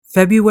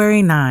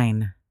February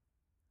 9.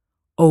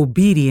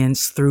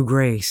 Obedience through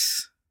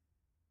grace.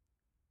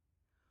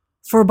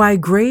 For by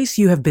grace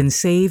you have been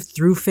saved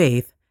through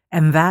faith,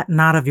 and that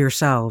not of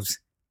yourselves.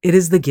 It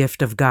is the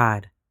gift of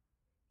God.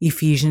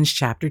 Ephesians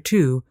chapter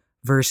 2,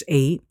 verse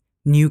 8,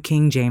 New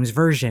King James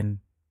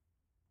Version.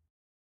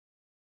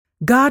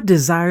 God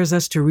desires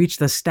us to reach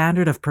the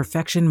standard of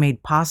perfection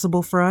made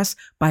possible for us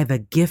by the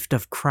gift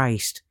of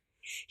Christ.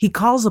 He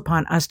calls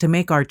upon us to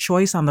make our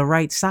choice on the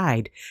right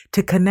side,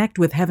 to connect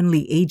with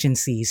heavenly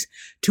agencies,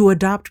 to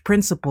adopt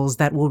principles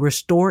that will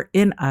restore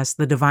in us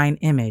the divine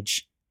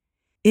image.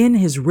 In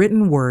His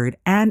written word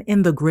and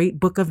in the great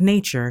book of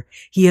nature,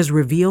 He has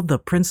revealed the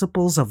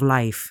principles of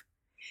life.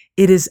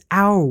 It is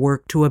our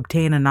work to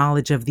obtain a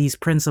knowledge of these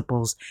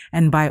principles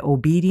and by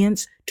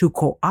obedience to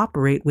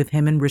cooperate with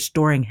Him in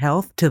restoring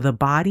health to the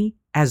body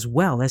as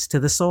well as to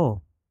the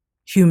soul.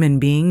 Human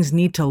beings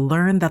need to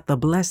learn that the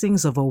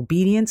blessings of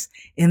obedience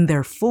in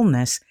their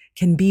fullness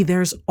can be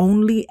theirs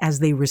only as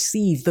they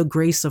receive the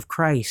grace of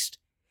Christ.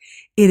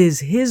 It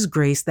is His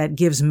grace that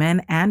gives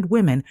men and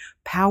women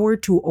power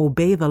to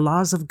obey the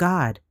laws of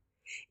God.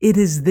 It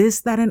is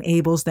this that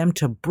enables them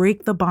to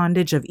break the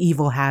bondage of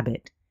evil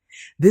habit.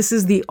 This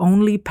is the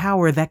only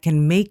power that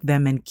can make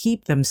them and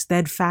keep them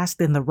steadfast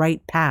in the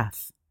right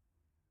path.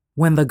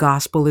 When the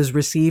gospel is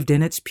received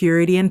in its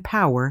purity and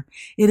power,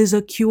 it is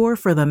a cure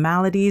for the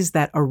maladies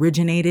that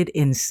originated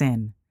in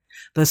sin.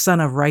 The Son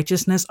of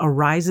Righteousness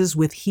arises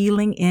with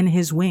healing in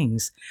His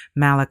wings.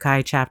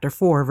 Malachi chapter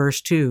 4,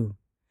 verse 2.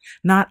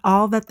 Not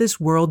all that this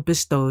world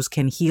bestows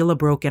can heal a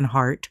broken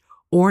heart,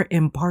 or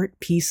impart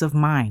peace of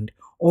mind,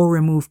 or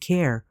remove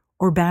care,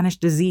 or banish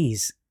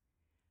disease.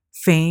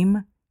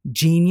 Fame,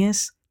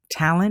 genius,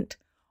 talent,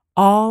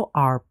 all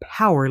are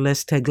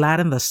powerless to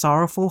gladden the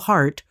sorrowful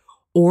heart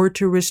or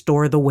to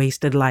restore the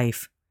wasted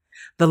life.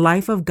 The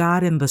life of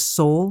God in the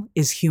soul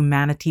is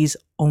humanity's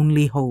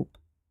only hope.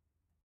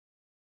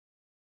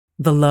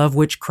 The love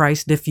which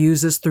Christ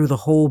diffuses through the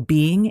whole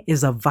being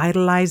is a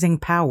vitalizing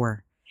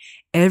power.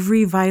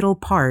 Every vital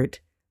part,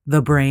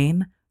 the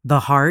brain,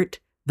 the heart,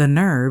 the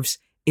nerves,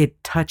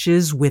 it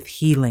touches with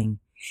healing.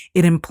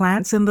 It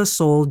implants in the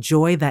soul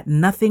joy that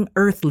nothing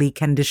earthly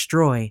can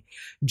destroy,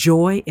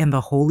 joy in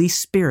the Holy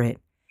Spirit,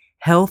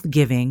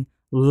 health-giving,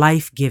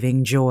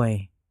 life-giving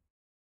joy.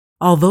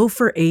 Although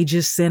for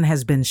ages sin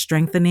has been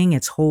strengthening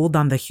its hold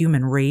on the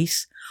human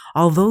race,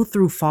 although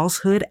through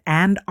falsehood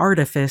and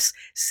artifice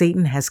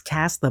Satan has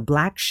cast the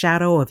black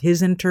shadow of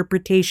his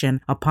interpretation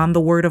upon the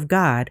Word of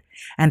God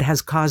and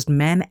has caused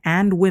men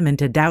and women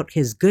to doubt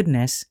His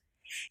goodness,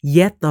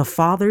 yet the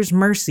Father's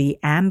mercy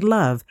and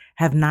love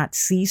have not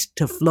ceased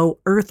to flow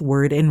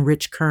earthward in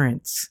rich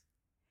currents.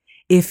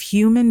 If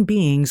human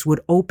beings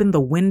would open the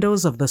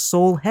windows of the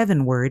soul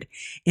heavenward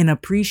in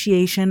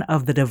appreciation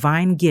of the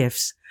divine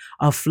gifts,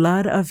 a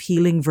flood of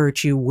healing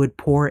virtue would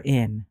pour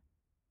in.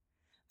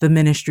 The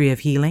Ministry of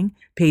Healing,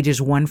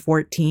 pages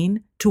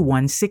 114 to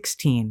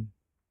 116.